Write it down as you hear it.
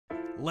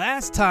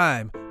Last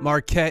time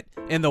Marquette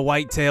and the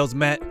Whitetails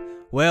met,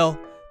 well,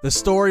 the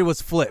story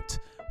was flipped.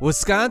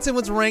 Wisconsin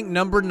was ranked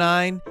number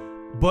 9,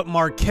 but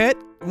Marquette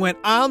went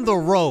on the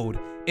road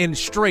and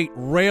straight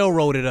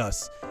railroaded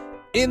us.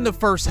 In the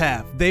first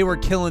half, they were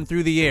killing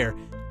through the air.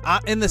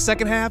 In the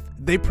second half,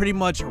 they pretty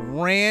much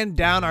ran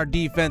down our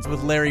defense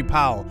with Larry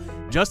Powell.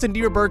 Justin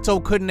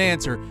DiRoberto couldn't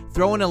answer,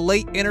 throwing a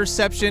late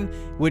interception,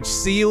 which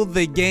sealed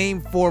the game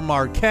for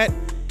Marquette.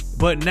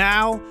 But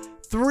now,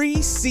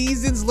 3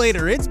 seasons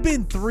later, it's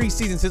been 3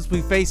 seasons since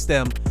we faced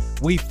them.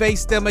 We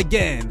faced them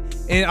again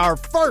in our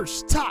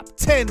first top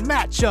 10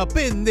 matchup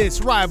in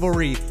this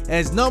rivalry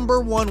as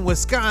 #1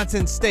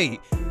 Wisconsin State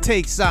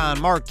takes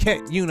on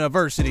Marquette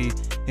University.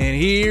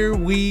 And here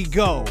we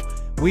go.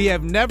 We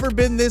have never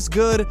been this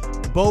good,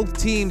 both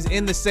teams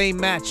in the same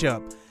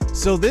matchup.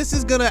 So this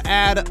is going to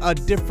add a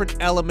different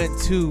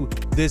element to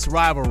this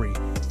rivalry.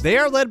 They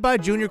are led by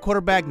junior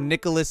quarterback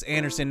Nicholas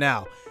Anderson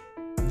now.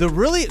 The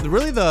really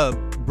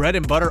the bread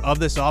and butter of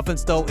this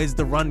offense, though, is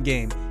the run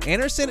game.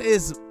 Anderson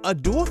is a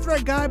dual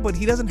threat guy, but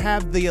he doesn't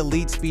have the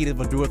elite speed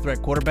of a dual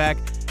threat quarterback.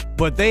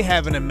 But they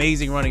have an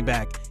amazing running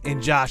back in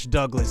Josh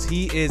Douglas.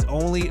 He is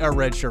only a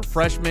redshirt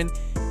freshman.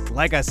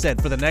 Like I said,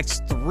 for the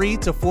next 3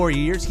 to 4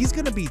 years, he's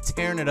going to be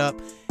tearing it up.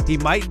 He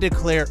might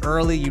declare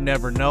early, you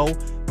never know,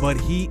 but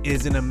he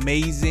is an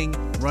amazing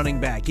running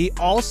back. He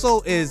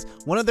also is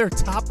one of their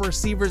top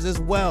receivers as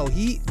well.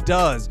 He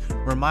does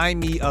remind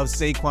me of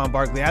Saquon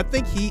Barkley. I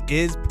think he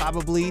is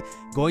probably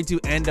going to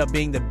end up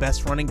being the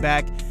best running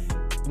back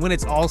when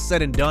it's all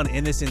said and done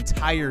in this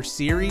entire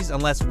series,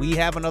 unless we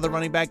have another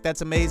running back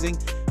that's amazing.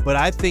 But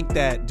I think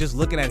that just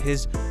looking at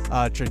his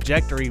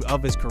trajectory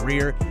of his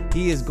career,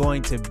 he is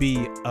going to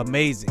be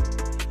amazing.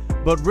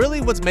 But really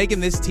what's making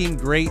this team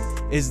great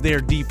is their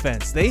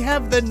defense. They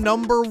have the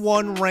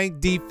 #1 ranked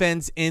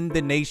defense in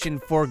the nation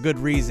for good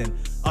reason.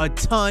 A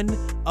ton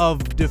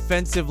of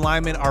defensive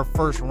linemen are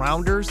first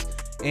rounders.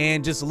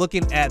 And just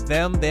looking at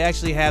them, they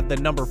actually have the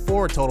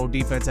 #4 total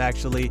defense,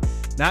 actually,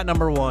 not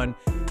 #1.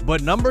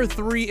 But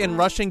 #3 in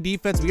rushing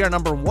defense. We are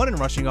 #1 in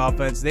rushing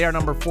offense. They are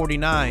number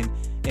 49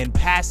 in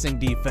passing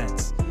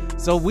defense.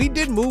 So we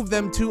did move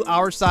them to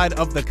our side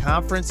of the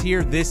conference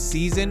here this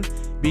season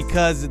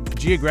because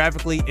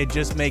geographically it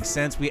just makes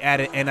sense. We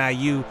added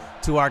NIU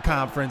to our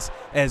conference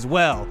as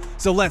well.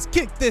 So let's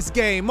kick this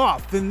game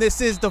off. And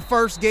this is the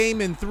first game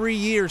in 3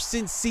 years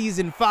since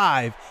season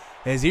 5.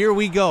 As here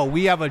we go.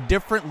 We have a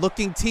different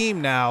looking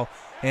team now.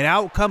 And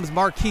out comes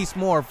Marquise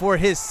Moore for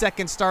his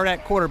second start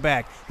at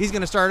quarterback. He's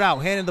going to start out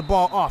handing the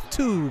ball off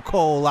to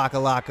Cole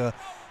Lakalaka.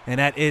 And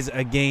that is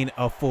a gain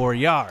of 4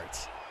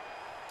 yards.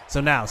 So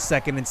now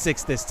 2nd and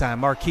 6 this time.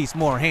 Marquise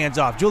Moore hands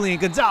off Julian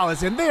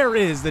Gonzalez. And there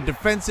is the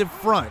defensive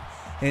front.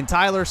 And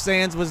Tyler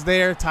Sands was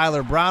there.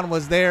 Tyler Brown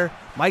was there.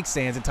 Mike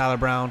Sands and Tyler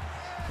Brown.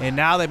 And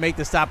now they make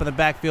the stop in the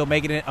backfield,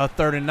 making it a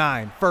 3rd and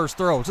 9. First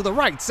throw to the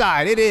right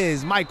side. It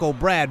is Michael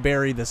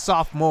Bradbury, the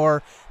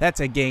sophomore. That's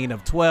a gain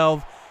of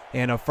 12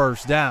 and a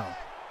first down.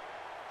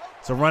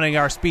 So running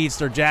our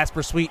speedster,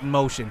 Jasper Sweet in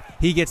motion.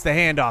 He gets the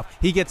handoff.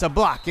 He gets a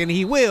block, and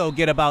he will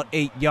get about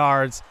 8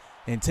 yards.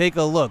 And take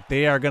a look.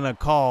 They are going to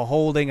call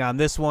holding on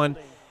this one,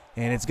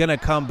 and it's going to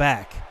come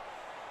back.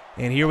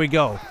 And here we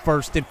go.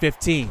 1st and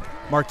 15.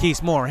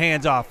 Marquise Moore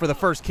hands off for the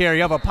first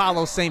carry of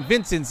Apollo St.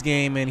 Vincent's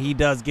game, and he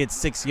does get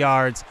 6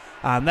 yards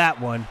on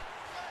that one.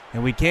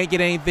 And we can't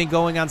get anything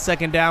going on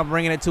 2nd down,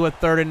 bringing it to a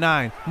 3rd and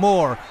 9.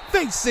 Moore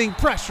facing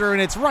pressure,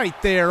 and it's right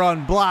there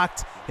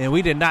unblocked. And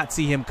we did not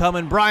see him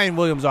coming. Brian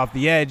Williams off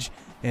the edge,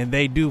 and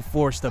they do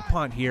force the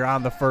punt here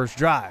on the first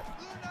drive.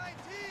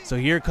 So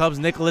here comes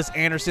Nicholas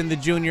Anderson, the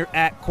junior,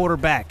 at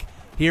quarterback.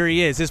 Here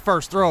he is, his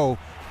first throw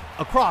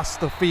across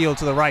the field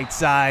to the right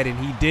side, and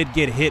he did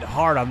get hit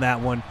hard on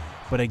that one,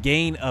 but a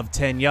gain of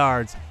 10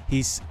 yards.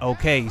 He's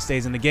okay, he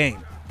stays in the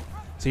game.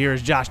 So here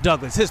is Josh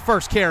Douglas, his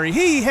first carry.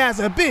 He has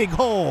a big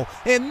hole,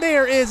 and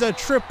there is a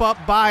trip up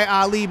by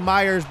Ali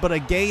Myers, but a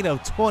gain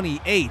of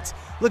 28.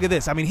 Look at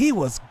this. I mean, he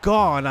was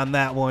gone on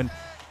that one.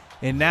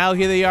 And now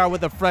here they are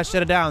with a fresh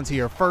set of downs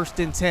here.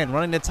 1st and 10,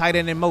 running the tight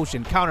end in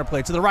motion.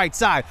 Counterplay to the right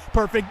side.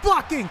 Perfect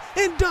blocking,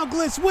 and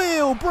Douglas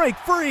will break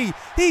free.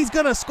 He's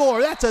going to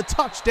score. That's a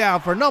touchdown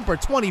for number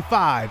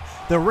 25,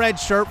 the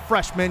redshirt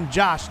freshman,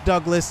 Josh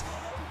Douglas.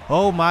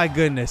 Oh, my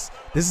goodness.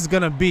 This is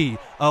going to be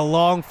a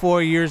long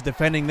 4 years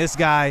defending this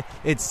guy.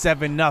 It's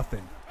 7-0.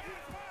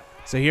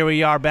 So here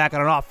we are back on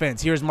an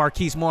offense. Here's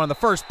Marquise Moore on the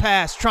first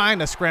pass, trying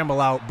to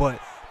scramble out,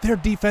 but their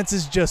defense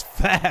is just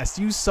fast.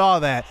 You saw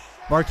that.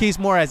 Marquise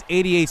Moore has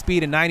 88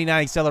 speed and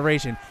 99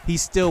 acceleration. He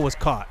still was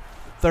caught.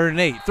 3rd and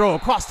 8. Throw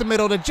across the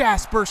middle to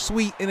Jasper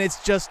Sweet, and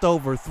it's just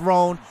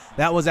overthrown.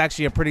 That was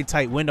actually a pretty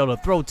tight window to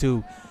throw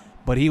to,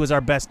 but he was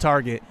our best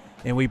target.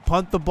 And we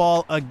punt the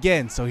ball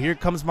again. So here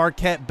comes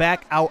Marquette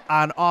back out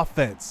on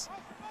offense.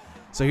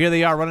 So here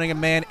they are running a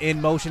man in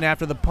motion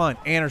after the punt.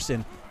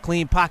 Anderson,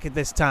 clean pocket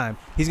this time.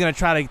 He's going to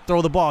try to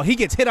throw the ball. He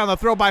gets hit on the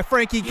throw by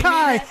Frankie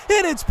Kai,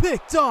 and it's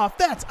picked off.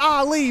 That's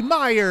Ali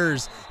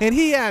Myers, and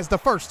he has the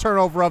first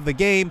turnover of the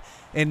game.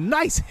 And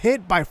nice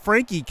hit by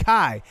Frankie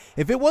Kai.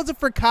 If it wasn't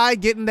for Kai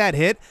getting that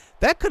hit,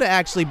 That could have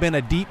actually been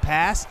a deep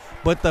pass,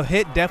 but the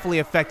hit definitely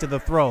affected the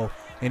throw.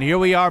 And here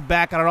we are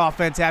back on an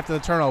offense after the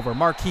turnover.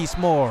 Marquise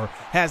Moore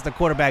has the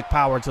quarterback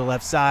power to the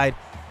left side,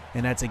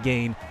 and that's a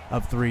gain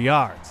of 3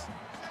 yards.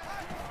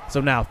 So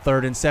now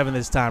 3rd and 7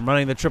 this time,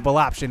 running the triple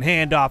option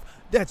handoff.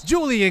 That's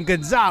Julian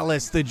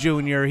Gonzalez, the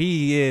junior.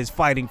 He is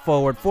fighting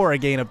forward for a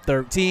gain of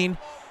 13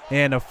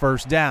 and a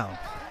first down.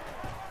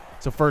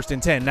 So 1st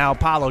and 10. Now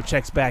Apollo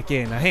checks back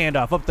in. A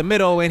handoff up the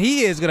middle, and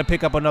he is going to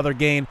pick up another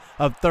gain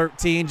of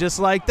 13 just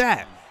like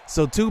that.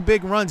 So 2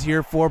 big runs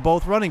here for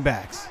both running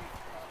backs.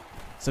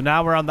 So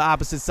now we're on the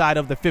opposite side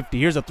of the 50.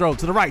 Here's a throw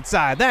to the right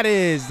side. That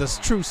is the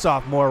true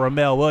sophomore,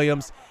 Ramel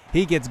Williams.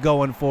 He gets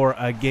going for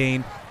a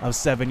gain of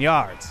 7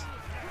 yards.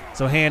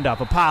 So handoff,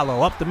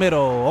 Apollo up the middle.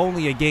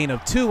 Only a gain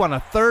of 2 on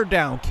a 3rd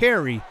down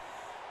carry.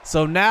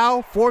 So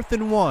now 4th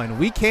and 1.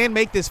 We can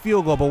make this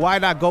field goal, but why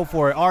not go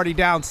for it? Already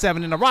down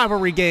 7 in a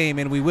rivalry game,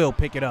 and we will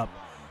pick it up.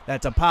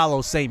 That's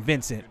Apollo St.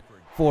 Vincent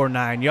for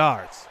 9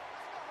 yards.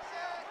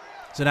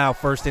 So now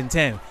 1st and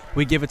 10.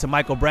 We give it to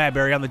Michael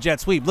Bradbury on the jet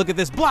sweep. Look at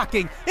this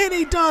blocking, and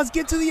he does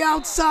get to the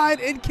outside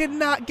and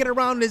cannot get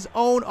around his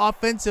own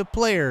offensive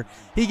player.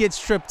 He gets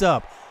tripped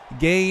up.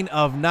 Gain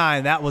of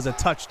 9. That was a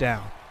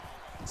touchdown.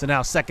 So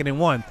now 2nd and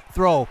 1.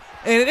 Throw,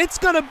 and it's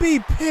going to be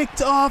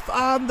picked off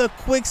on the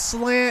quick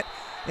slant.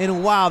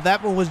 And wow,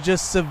 that one was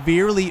just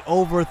severely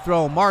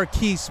overthrown.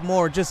 Marquise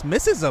Moore just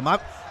misses him.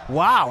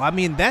 Wow, I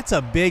mean, that's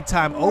a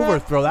big-time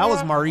overthrow. That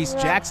was Maurice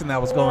Jackson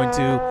that was going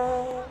to.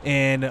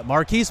 And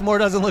Marquise Moore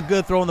doesn't look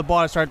good throwing the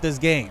ball to start this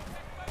game.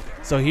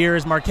 So here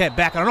is Marquette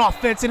back on an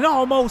offense, and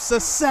almost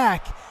a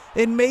sack.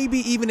 And maybe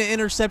even an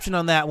interception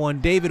on that one.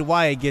 David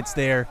Wyatt gets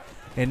there.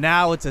 And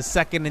now it's a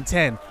 2nd and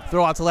 10.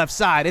 Throw out to left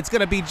side. It's going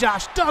to be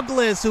Josh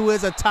Douglas, who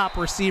is a top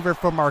receiver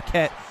for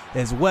Marquette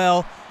as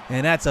well.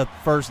 And that's a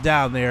first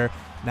down there.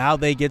 Now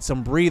they get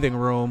some breathing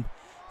room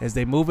as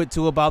they move it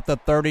to about the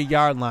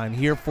 30-yard line.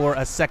 Here for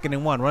a 2nd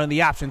and 1. Running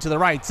the option to the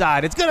right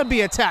side. It's going to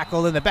be a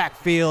tackle in the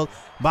backfield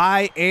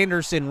by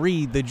Anderson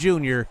Reed, the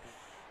junior.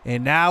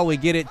 And now we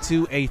get it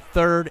to a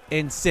 3rd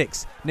and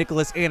 6.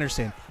 Nicholas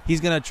Anderson. He's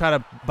going to try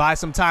to buy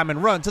some time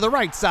and run to the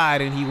right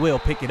side, and he will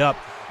pick it up.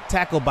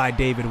 Tackled by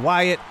David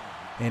Wyatt,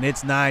 and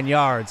it's 9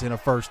 yards and a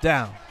first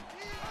down.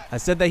 I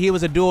said that he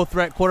was a dual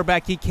threat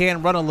quarterback. He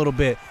can run a little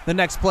bit. The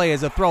next play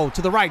is a throw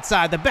to the right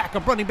side. The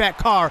backup running back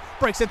Carr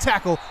breaks a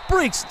tackle,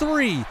 breaks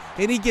 3,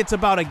 and he gets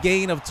about a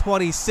gain of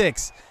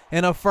 26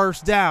 and a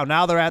first down.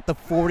 Now they're at the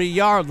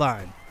 40-yard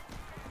line.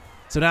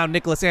 So now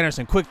Nicholas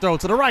Anderson, quick throw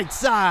to the right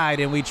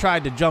side, and we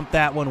tried to jump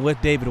that one with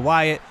David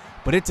Wyatt,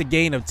 but it's a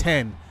gain of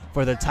 10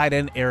 for the tight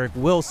end Eric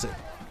Wilson.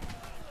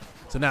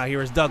 So now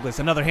here is Douglas,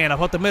 another hand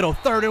up the middle,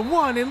 3rd and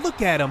 1, and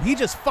look at him. He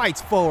just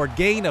fights forward,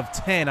 gain of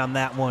 10 on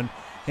that one,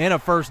 and a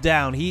first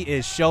down. He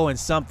is showing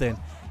something.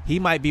 He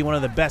might be one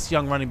of the best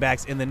young running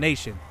backs in the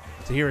nation.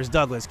 So here is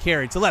Douglas,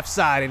 carried to left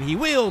side, and he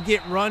will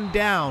get run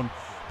down,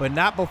 but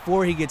not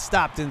before he gets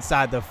stopped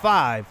inside the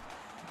 5.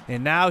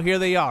 And now here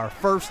they are,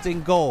 1st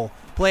and goal.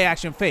 Play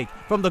action fake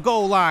from the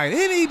goal line,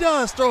 and he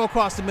does throw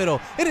across the middle,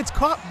 and it's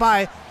caught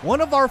by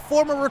one of our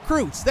former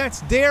recruits.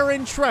 That's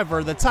Darren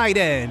Trevor, the tight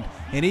end,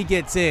 and he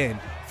gets in.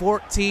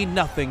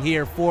 14-0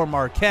 here for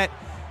Marquette,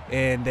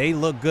 and they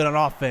look good on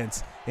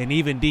offense and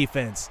even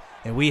defense,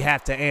 and we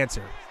have to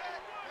answer.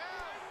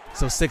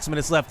 So 6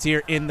 minutes left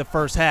here in the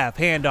first half.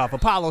 Handoff.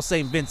 Apollo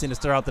St. Vincent to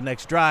start out the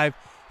next drive.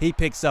 He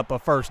picks up a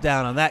first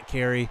down on that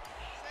carry,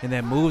 and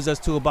then moves us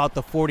to about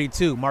the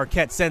 42.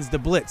 Marquette sends the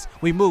blitz.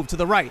 We move to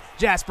the right.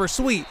 Jasper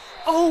Sweet.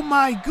 Oh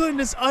my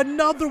goodness,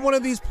 another one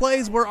of these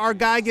plays where our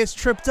guy gets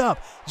tripped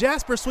up.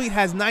 Jasper Sweet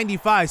has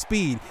 95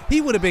 speed. He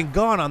would have been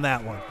gone on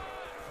that one.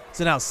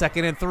 So now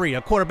 2nd and 3.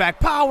 A quarterback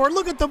power.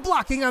 Look at the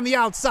blocking on the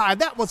outside.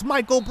 That was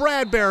Michael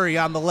Bradbury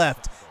on the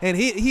left, and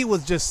he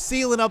was just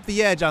sealing up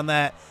the edge on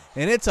that,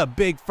 and it's a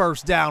big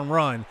first down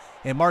run.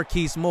 And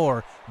Marquise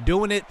Moore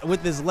doing it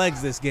with his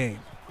legs this game.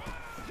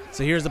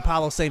 So here's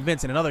Apollo St.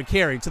 Vincent, another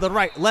carry to the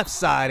left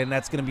side, and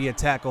that's going to be a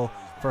tackle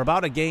for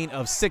about a gain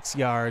of 6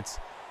 yards.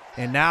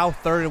 And now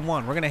 3rd and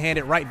 1. We're going to hand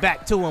it right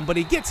back to him, but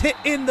he gets hit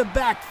in the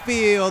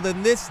backfield,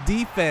 and this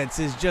defense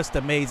is just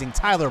amazing.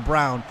 Tyler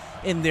Brown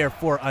in there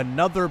for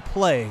another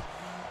play,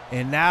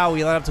 and now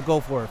we let him to go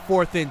for it.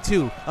 4th and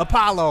 2.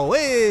 Apollo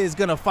is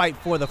going to fight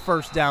for the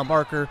first down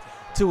marker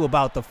to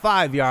about the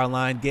 5-yard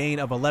line, gain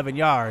of 11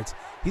 yards.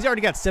 He's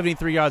already got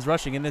 73 yards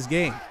rushing in this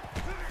game.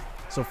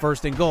 So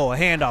 1st and goal, a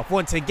handoff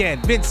once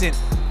again. Vincent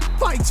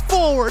fights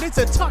forward. It's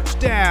a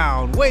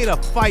touchdown. Way to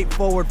fight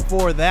forward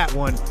for that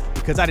one,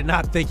 because I did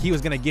not think he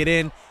was going to get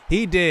in.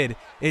 He did.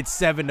 It's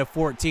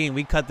 7-14.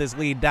 We cut this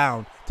lead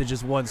down to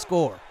just 1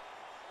 score.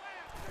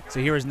 So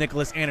here is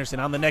Nicholas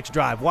Anderson on the next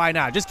drive. Why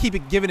not? Just keep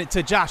giving it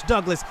to Josh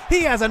Douglas.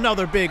 He has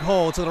another big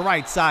hole to the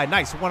right side.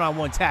 Nice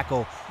one-on-one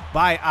tackle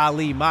by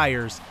Ali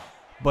Myers.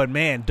 But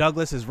man,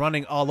 Douglas is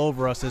running all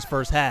over us this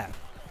first half.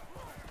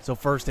 So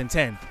 1st and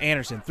 10.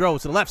 Anderson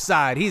throws to the left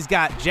side. He's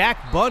got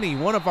Jack Bunny,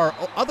 one of our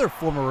other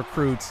former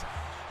recruits,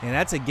 and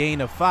that's a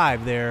gain of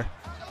 5 there.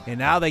 And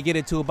now they get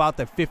it to about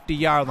the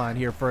 50-yard line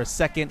here for a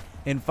 2nd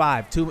in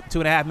 5.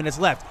 2.5 minutes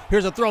left.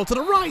 Here's a throw to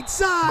the right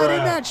side,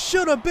 and that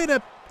should have been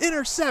an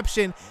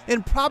interception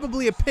and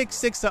probably a pick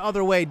six the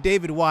other way.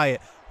 David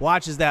Wyatt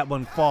watches that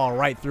one fall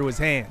right through his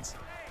hands.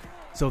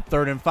 So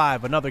 3rd and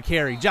 5, another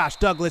carry. Josh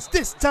Douglas,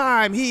 this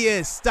time he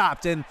is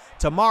stopped, and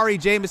Tamari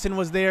Jameson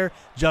was there,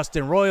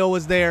 Justin Royal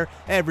was there,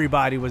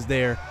 everybody was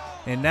there.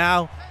 And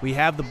now we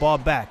have the ball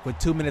back with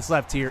 2 minutes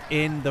left here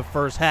in the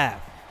first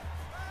half.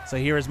 So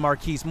here is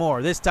Marquise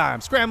Moore, this time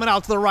scrambling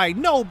out to the right.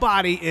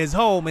 Nobody is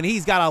home, and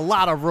he's got a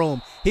lot of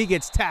room. He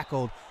gets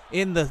tackled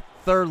in the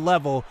 3rd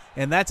level,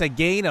 and that's a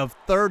gain of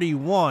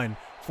 31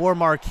 for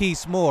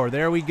Marquise Moore.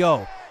 There we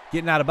go.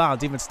 Getting out of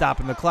bounds, even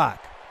stopping the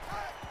clock.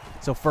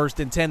 So 1st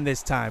and 10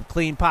 this time.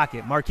 Clean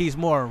pocket. Marquise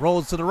Moore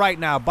rolls to the right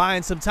now,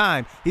 buying some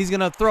time. He's going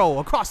to throw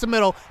across the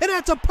middle, and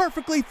that's a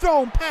perfectly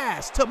thrown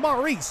pass to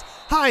Maurice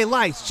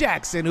Highlights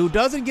Jackson, who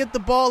doesn't get the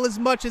ball as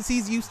much as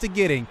he's used to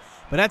getting.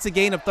 But that's a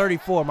gain of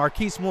 34.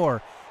 Marquise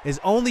Moore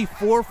is only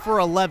 4 for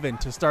 11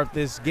 to start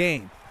this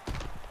game.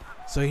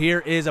 So here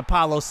is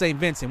Apollo St.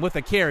 Vincent with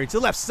a carry to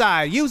the left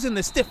side, using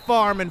the stiff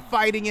arm and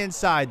fighting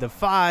inside the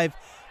 5.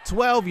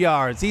 12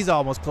 yards. He's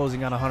almost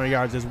closing on 100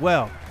 yards as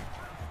well.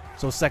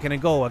 So 2nd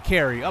and goal, a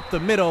carry up the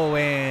middle,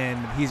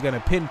 and he's going to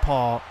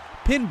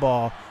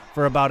pinball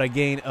for about a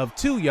gain of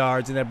 2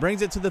 yards, and that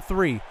brings it to the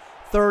 3.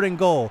 3rd and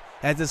goal.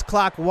 As this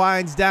clock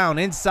winds down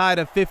inside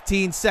of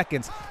 15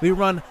 seconds, we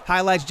run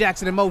Highlights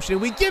Jackson in motion.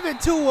 We give it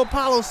to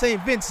Apollo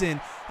St.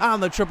 Vincent on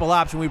the triple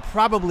option. We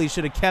probably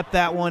should have kept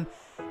that one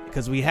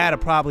because we had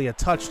probably a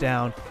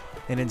touchdown,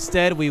 and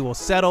instead we will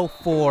settle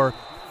for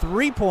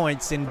 3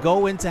 points and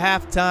go into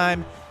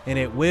halftime, and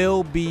it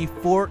will be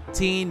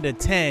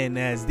 14-10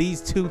 as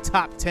these two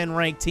top 10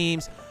 ranked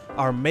teams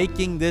are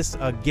making this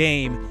a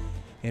game,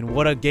 and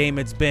what a game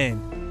it's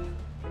been.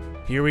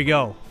 Here we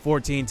go,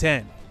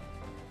 14-10.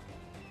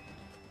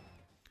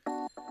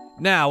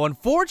 Now,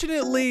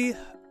 unfortunately,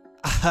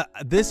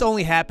 this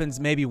only happens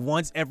maybe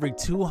once every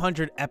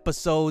 200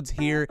 episodes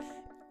here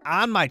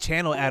on my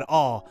channel at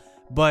all,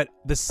 but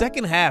the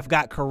second half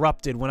got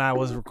corrupted when I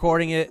was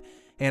recording it,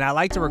 and I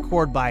like to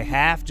record by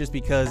half just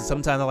because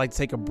sometimes I like to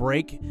take a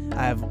break.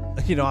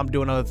 I'm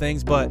doing other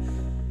things, but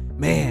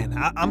man,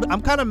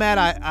 I'm kind of mad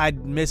I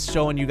missed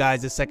showing you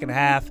guys the second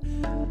half.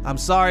 I'm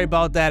sorry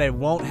about that. It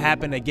won't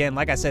happen again.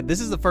 Like I said,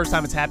 this is the first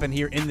time it's happened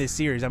here in this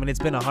series. I mean, it's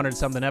been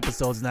 100-something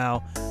episodes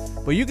now.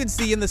 But you can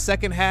see in the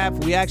second half,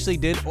 we actually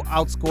did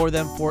outscore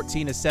them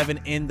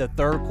 14-7 in the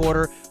 3rd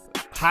quarter,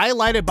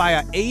 highlighted by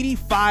an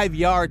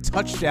 85-yard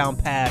touchdown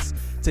pass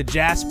to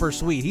Jasper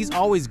Sweet. He's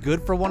always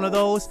good for one of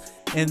those.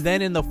 And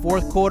then in the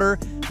 4th quarter,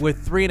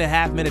 with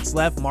 3.5 minutes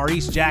left,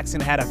 Maurice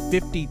Jackson had a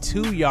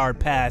 52-yard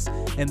pass,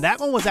 and that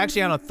one was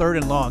actually on a 3rd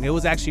and long. It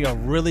was actually a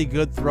really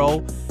good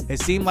throw.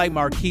 It seemed like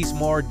Marquise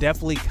Moore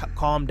definitely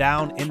calmed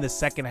down in the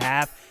second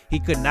half. He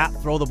could not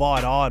throw the ball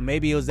at all, and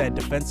maybe it was that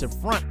defensive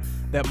front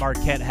that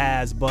Marquette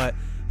has, but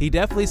he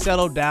definitely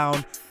settled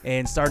down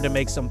and started to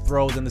make some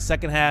throws in the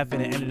second half,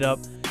 and it ended up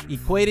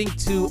equating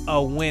to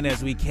a win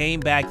as we came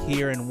back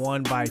here and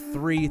won by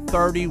 3,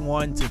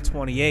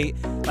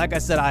 31-28. Like I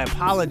said, I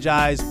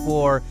apologize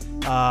for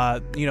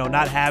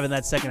not having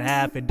that second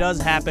half. It does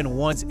happen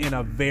once in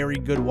a very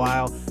good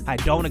while. I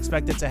don't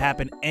expect it to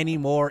happen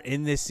anymore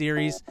in this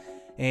series,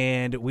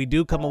 and we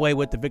do come away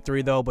with the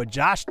victory though. But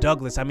Josh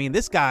Douglas, I mean,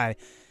 this guy,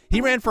 he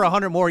ran for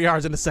 100 more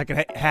yards in the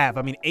second half.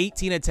 I mean,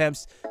 18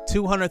 attempts,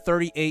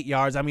 238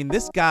 yards. I mean,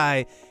 this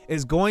guy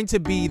is going to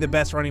be the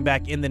best running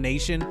back in the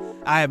nation.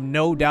 I have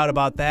no doubt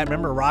about that.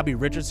 Remember, Robbie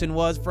Richardson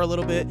was for a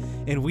little bit,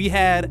 and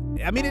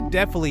it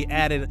definitely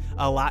added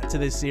a lot to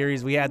this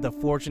series. We were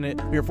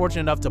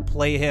fortunate enough to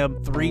play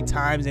him 3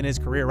 times in his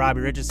career,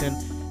 Robbie Richardson.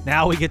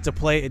 Now we get to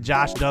play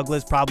Josh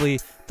Douglas probably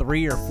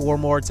 3 or 4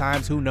 more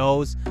times, who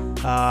knows,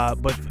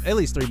 but at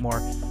least 3 more.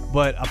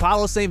 But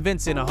Apollo St.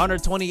 Vincent,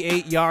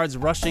 128 yards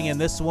rushing in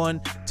this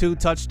one, 2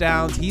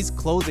 touchdowns. He's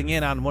closing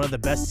in on one of the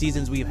best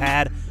seasons we've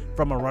had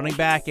from a running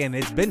back, and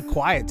it's been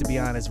quiet, to be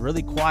honest,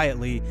 really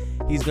quietly.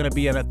 He's going to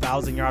be a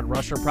 1,000-yard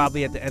rusher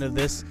probably at the end of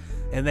this.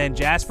 And then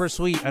Jasper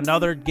Sweet,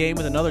 another game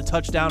with another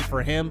touchdown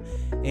for him,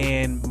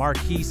 and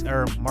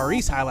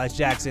Maurice Highlights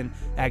Jackson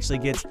actually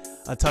gets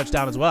a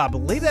touchdown as well. I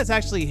believe that's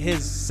actually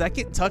his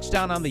 2nd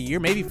touchdown on the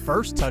year, maybe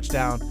 1st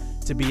touchdown,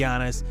 to be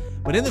honest.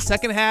 But in the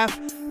second half,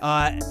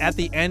 at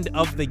the end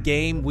of the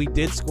game, we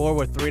did score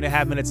with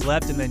 3.5 minutes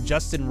left, and then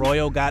Justin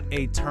Royal got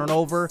a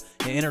turnover,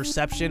 an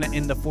interception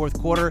in the 4th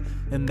quarter,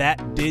 and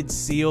that did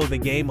seal the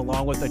game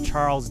along with a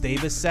Charles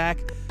Davis sack.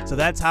 So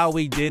that's how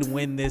we did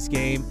win this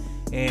game,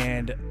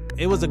 and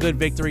it was a good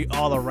victory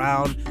all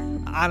around.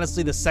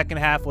 Honestly, the second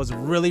half was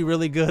really,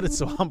 really good,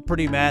 so I'm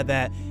pretty mad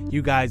that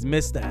you guys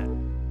missed that.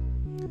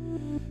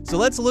 So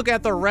let's look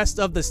at the rest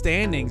of the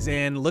standings,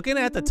 and looking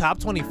at the top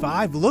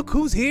 25, look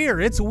who's here.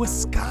 It's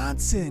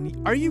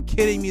Wisconsin. Are you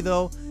kidding me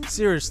though?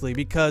 Seriously,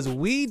 because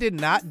we did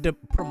not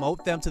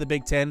promote them to the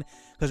Big Ten,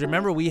 because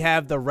remember, we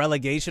have the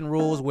relegation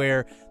rules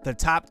where the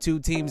top 2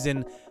 teams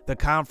in the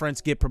conference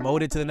get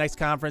promoted to the next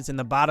conference, and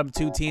the bottom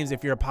 2 teams,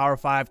 if you're a Power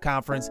 5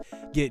 conference,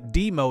 get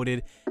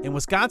demoted. And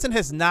Wisconsin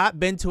has not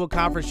been to a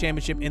conference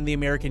championship in the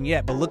American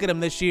yet, but look at them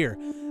this year.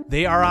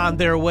 They are on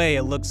their way,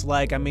 it looks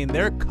like. I mean,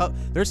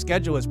 their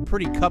schedule is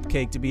pretty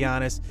cupcake, to be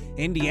honest.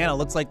 Indiana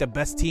looks like the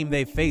best team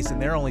they've faced,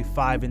 and they're only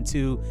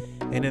 5-2,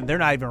 and then they're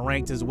not even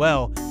ranked as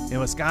well. And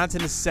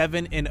Wisconsin is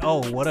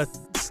 7-0. What a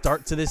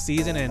start to this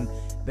season, and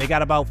they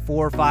got about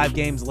 4 or 5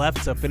 games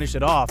left to finish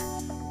it off.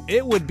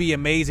 It would be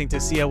amazing to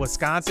see a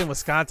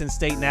Wisconsin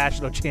State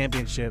National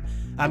Championship.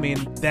 I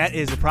mean, that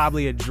is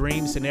probably a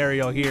dream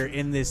scenario here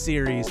in this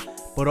series.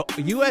 But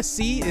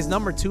USC is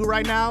number 2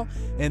 right now,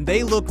 and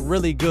they look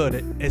really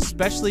good,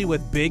 especially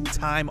with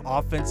big-time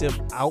offensive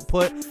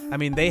output. I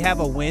mean, they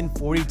have a win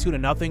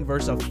 42-0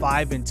 versus a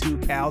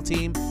 5-2 Cal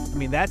team. I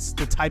mean, that's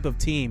the type of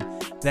team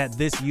that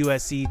this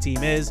USC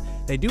team is.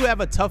 They do have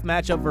a tough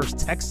matchup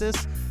versus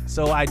Texas,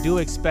 so I do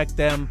expect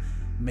them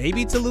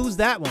maybe to lose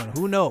that one.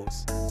 Who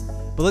knows?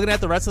 But looking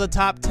at the rest of the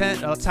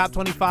top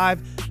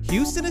 25,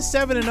 Houston is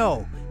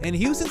 7-0. And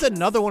Houston's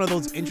another one of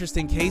those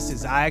interesting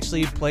cases. I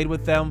actually played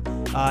with them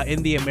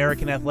in the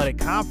American Athletic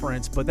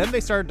Conference, but then they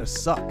started to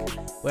suck.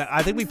 Well,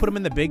 I think we put them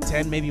in the Big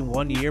Ten maybe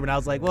 1 year, but I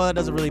was like, well, that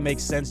doesn't really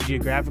make sense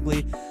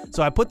geographically.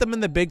 So I put them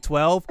in the Big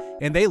 12,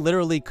 and they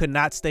literally could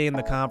not stay in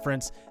the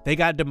conference. They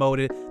got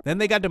demoted. Then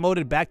they got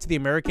demoted back to the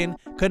American,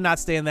 could not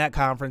stay in that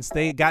conference.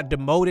 They got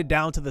demoted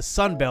down to the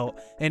Sun Belt,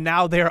 and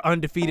now they're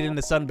undefeated in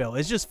the Sun Belt.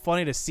 It's just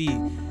funny to see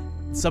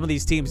some of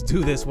these teams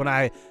do this when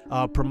I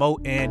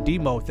promote and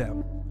demote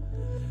them.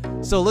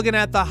 So looking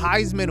at the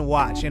Heisman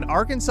watch, and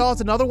Arkansas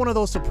is another one of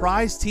those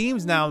surprise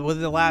teams now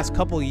within the last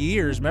couple of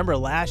years. Remember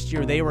last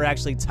year they were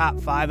actually top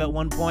 5 at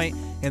one point,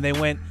 and they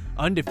went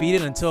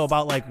undefeated until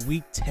about like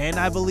week 10,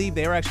 I believe.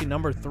 They were actually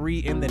number 3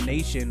 in the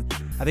nation.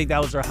 I think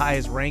that was their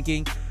highest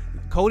ranking.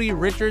 Cody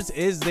Richards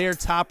is their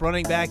top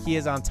running back. He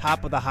is on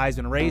top of the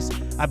Heisman race.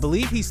 I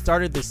believe he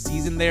started the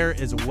season there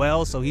as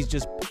well, so he's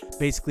just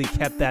basically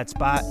kept that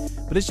spot.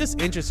 But it's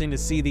just interesting to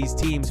see these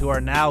teams who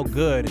are now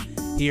good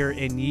here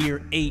in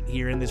year 8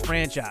 here in this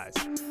franchise.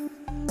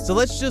 So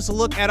let's just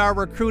look at our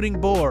recruiting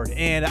board.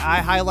 And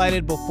I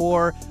highlighted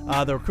before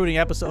the recruiting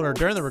episode, or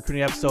during the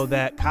recruiting episode,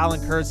 that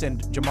Colin Kurtz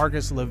and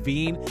Jamarcus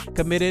Levine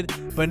committed.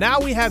 But now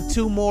we have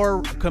 2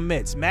 more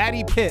commits.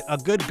 Matty Pitt, a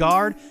good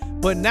guard.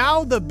 But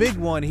now the big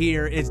one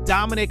here is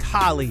Dominic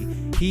Holly.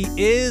 He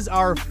is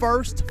our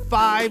first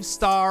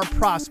 5-star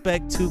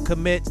prospect to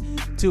commit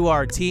to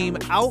our team,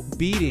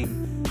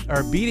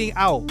 beating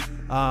out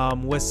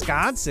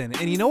Wisconsin.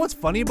 And you know what's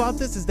funny about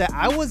this is that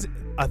I was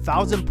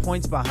 1,000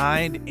 points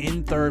behind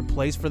in 3rd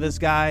place for this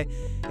guy,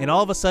 and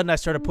all of a sudden I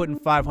started putting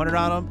 500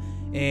 on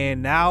him,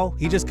 and now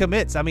he just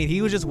commits. I mean,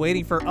 he was just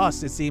waiting for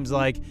us, it seems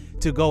like,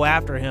 to go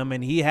after him,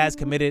 and he has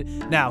committed.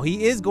 Now,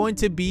 he is going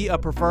to be a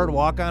preferred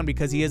walk-on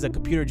because he is a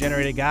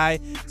computer-generated guy,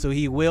 so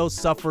he will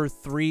suffer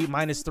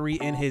 -3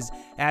 in his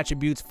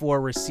attributes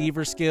for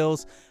receiver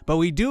skills. But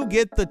we do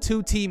get the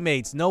 2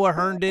 teammates, Noah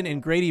Herndon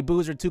and Grady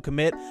Boozer, to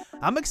commit.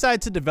 I'm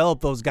excited to develop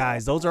those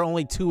guys. Those are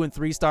only 2- and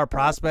 3-star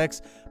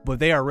prospects, but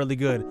they are really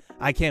good.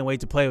 I can't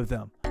wait to play with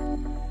them.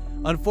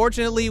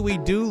 Unfortunately, we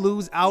do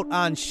lose out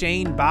on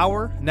Shane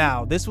Bauer.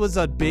 Now, this was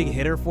a big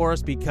hitter for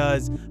us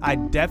because I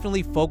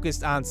definitely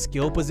focused on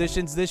skill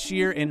positions this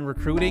year in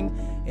recruiting.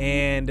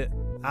 And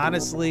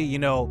honestly, you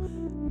know,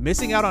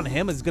 missing out on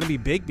him is going to be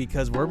big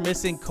because we're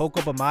missing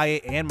Coco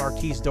Bamaye and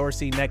Marquise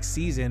Dorsey next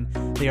season.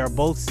 They are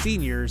both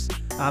seniors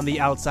on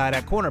the outside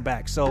at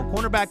cornerback. So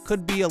cornerback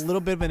could be a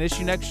little bit of an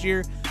issue next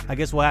year. I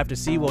guess we'll have to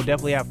see. We'll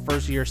definitely have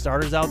first-year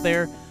starters out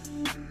there.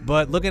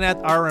 But looking at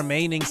our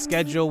remaining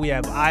schedule, we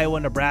have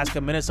Iowa,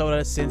 Nebraska, Minnesota,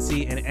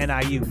 Cincy, and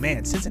NIU.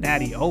 Man,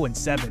 Cincinnati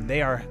 0-7.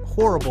 They are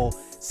horrible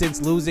since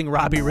losing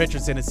Robbie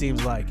Richardson, it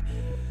seems like.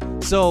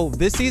 So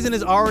this season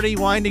is already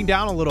winding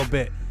down a little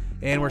bit,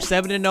 and we're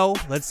 7-0.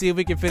 Let's see if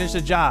we can finish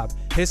the job.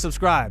 Hit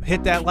subscribe.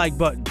 Hit that like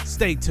button.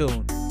 Stay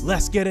tuned.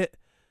 Let's get it.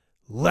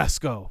 Let's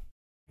go.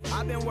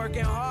 I've been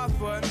working hard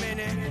for a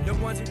minute. The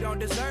ones who don't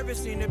deserve it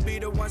seem to be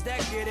the ones that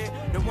get it.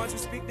 The ones who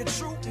speak the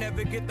truth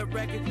never get the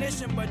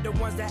recognition, but the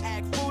ones that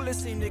act foolish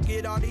seem to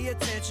get all the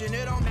attention.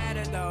 It don't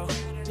matter though,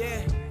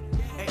 yeah,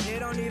 and it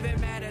don't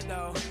even matter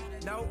though,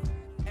 nope.